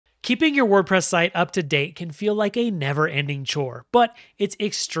Keeping your WordPress site up to date can feel like a never-ending chore, but it's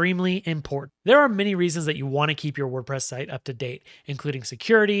extremely important. There are many reasons that you want to keep your WordPress site up to date, including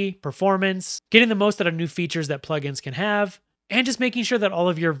security, performance, getting the most out of new features that plugins can have, and just making sure that all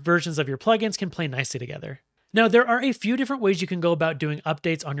of your versions of your plugins can play nicely together. Now, there are a few different ways you can go about doing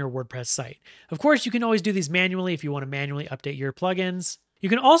updates on your WordPress site. Of course, you can always do these manually if you want to manually update your plugins. You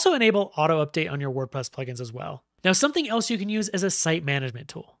can also enable auto update on your WordPress plugins as well. Now, something else you can use is a site management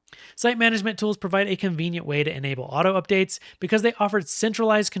tool. Site management tools provide a convenient way to enable auto updates because they offer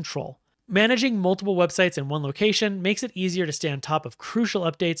centralized control. Managing multiple websites in one location makes it easier to stay on top of crucial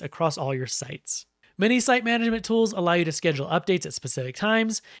updates across all your sites. Many site management tools allow you to schedule updates at specific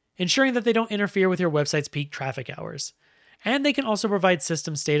times, ensuring that they don't interfere with your website's peak traffic hours. And they can also provide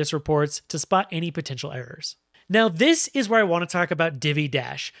system status reports to spot any potential errors. Now, this is where I want to talk about Divi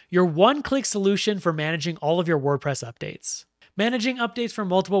Dash, your one-click solution for managing all of your WordPress updates. Managing updates for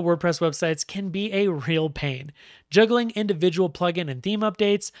multiple WordPress websites can be a real pain. Juggling individual plugin and theme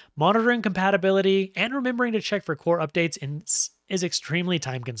updates, monitoring compatibility, and remembering to check for core updates is extremely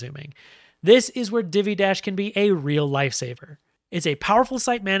time-consuming. This is where Divi Dash can be a real lifesaver. It's a powerful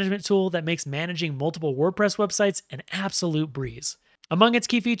site management tool that makes managing multiple WordPress websites an absolute breeze. Among its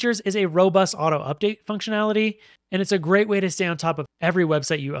key features is a robust auto update functionality, and it's a great way to stay on top of every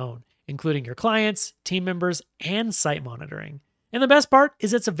website you own, including your clients, team members, and site monitoring. And the best part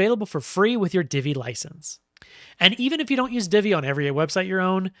is it's available for free with your Divi license. And even if you don't use Divi on every website you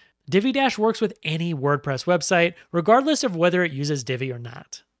own, Divi Dash works with any WordPress website, regardless of whether it uses Divi or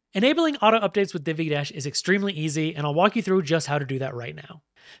not. Enabling auto updates with Divi Dash is extremely easy, and I'll walk you through just how to do that right now.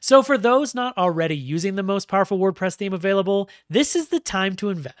 So for those not already using the most powerful WordPress theme available, this is the time to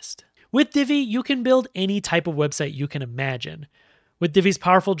invest. With Divi, you can build any type of website you can imagine. With Divi's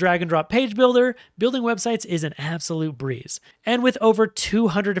powerful drag and drop page builder, building websites is an absolute breeze. And with over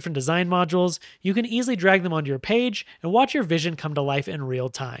 200 different design modules, you can easily drag them onto your page and watch your vision come to life in real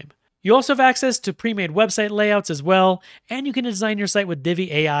time. You also have access to pre-made website layouts as well, and you can design your site with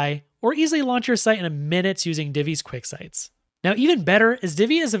Divi AI, or easily launch your site in minutes using Divi's quick sites. Now, even better is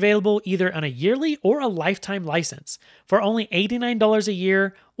Divi is available either on a yearly or a lifetime license. For only $89 a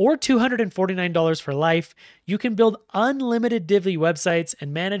year or $249 for life, you can build unlimited Divi websites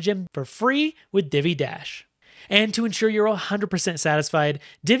and manage them for free with Divi Dash. And to ensure you're 100% satisfied,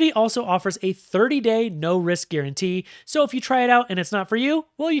 Divi also offers a 30-day no-risk guarantee, so if you try it out and it's not for you,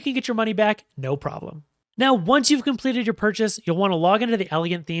 well, you can get your money back, no problem. Now, once you've completed your purchase, you'll want to log into the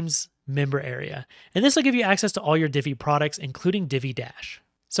Elegant Themes member area, and this will give you access to all your Divi products, including Divi Dash.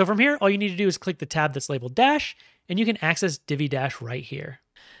 So from here, all you need to do is click the tab that's labeled Dash, and you can access Divi Dash right here.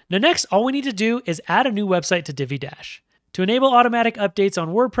 Now next, all we need to do is add a new website to Divi Dash. To enable automatic updates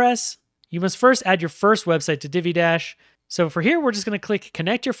on WordPress, you must first add your first website to Divi Dash. So for here, we're just going to click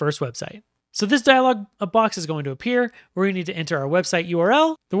Connect Your First Website. So this dialog box is going to appear where we need to enter our website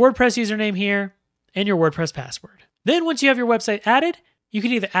URL, the WordPress username here, and your WordPress password. Then once you have your website added, you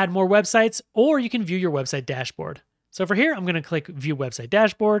can either add more websites or you can view your website dashboard. So for here, I'm going to click View Website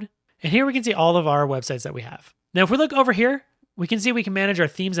Dashboard, and here we can see all of our websites that we have. Now, if we look over here, we can see we can manage our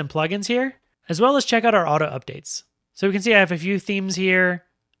themes and plugins here, as well as check out our auto updates. So we can see I have a few themes here,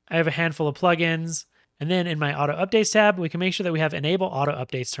 I have a handful of plugins, and then in my auto updates tab, we can make sure that we have enable auto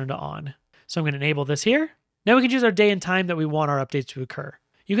updates turned on. So I'm going to enable this here. Now we can choose our day and time that we want our updates to occur.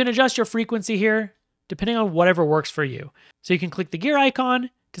 You can adjust your frequency here, depending on whatever works for you. So you can click the gear icon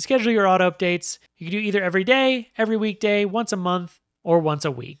to schedule your auto updates. You can do either every day, every weekday, once a month, or once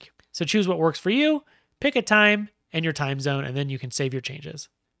a week. So choose what works for you, pick a time and your time zone, and then you can save your changes.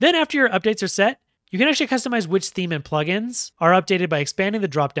 Then after your updates are set, you can actually customize which theme and plugins are updated by expanding the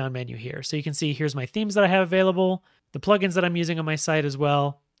drop-down menu here. So you can see here's my themes that I have available, the plugins that I'm using on my site as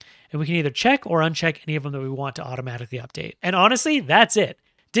well, and we can either check or uncheck any of them that we want to automatically update. And honestly, that's it.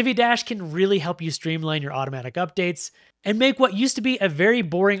 Divi Dash can really help you streamline your automatic updates and make what used to be a very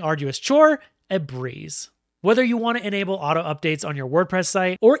boring, arduous chore a breeze. Whether you want to enable auto updates on your WordPress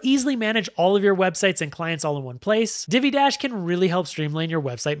site or easily manage all of your websites and clients all in one place, Divi Dash can really help streamline your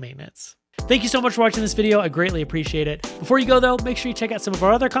website maintenance. Thank you so much for watching this video. I greatly appreciate it. Before you go though, make sure you check out some of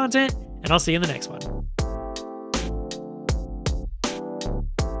our other content, and I'll see you in the next one.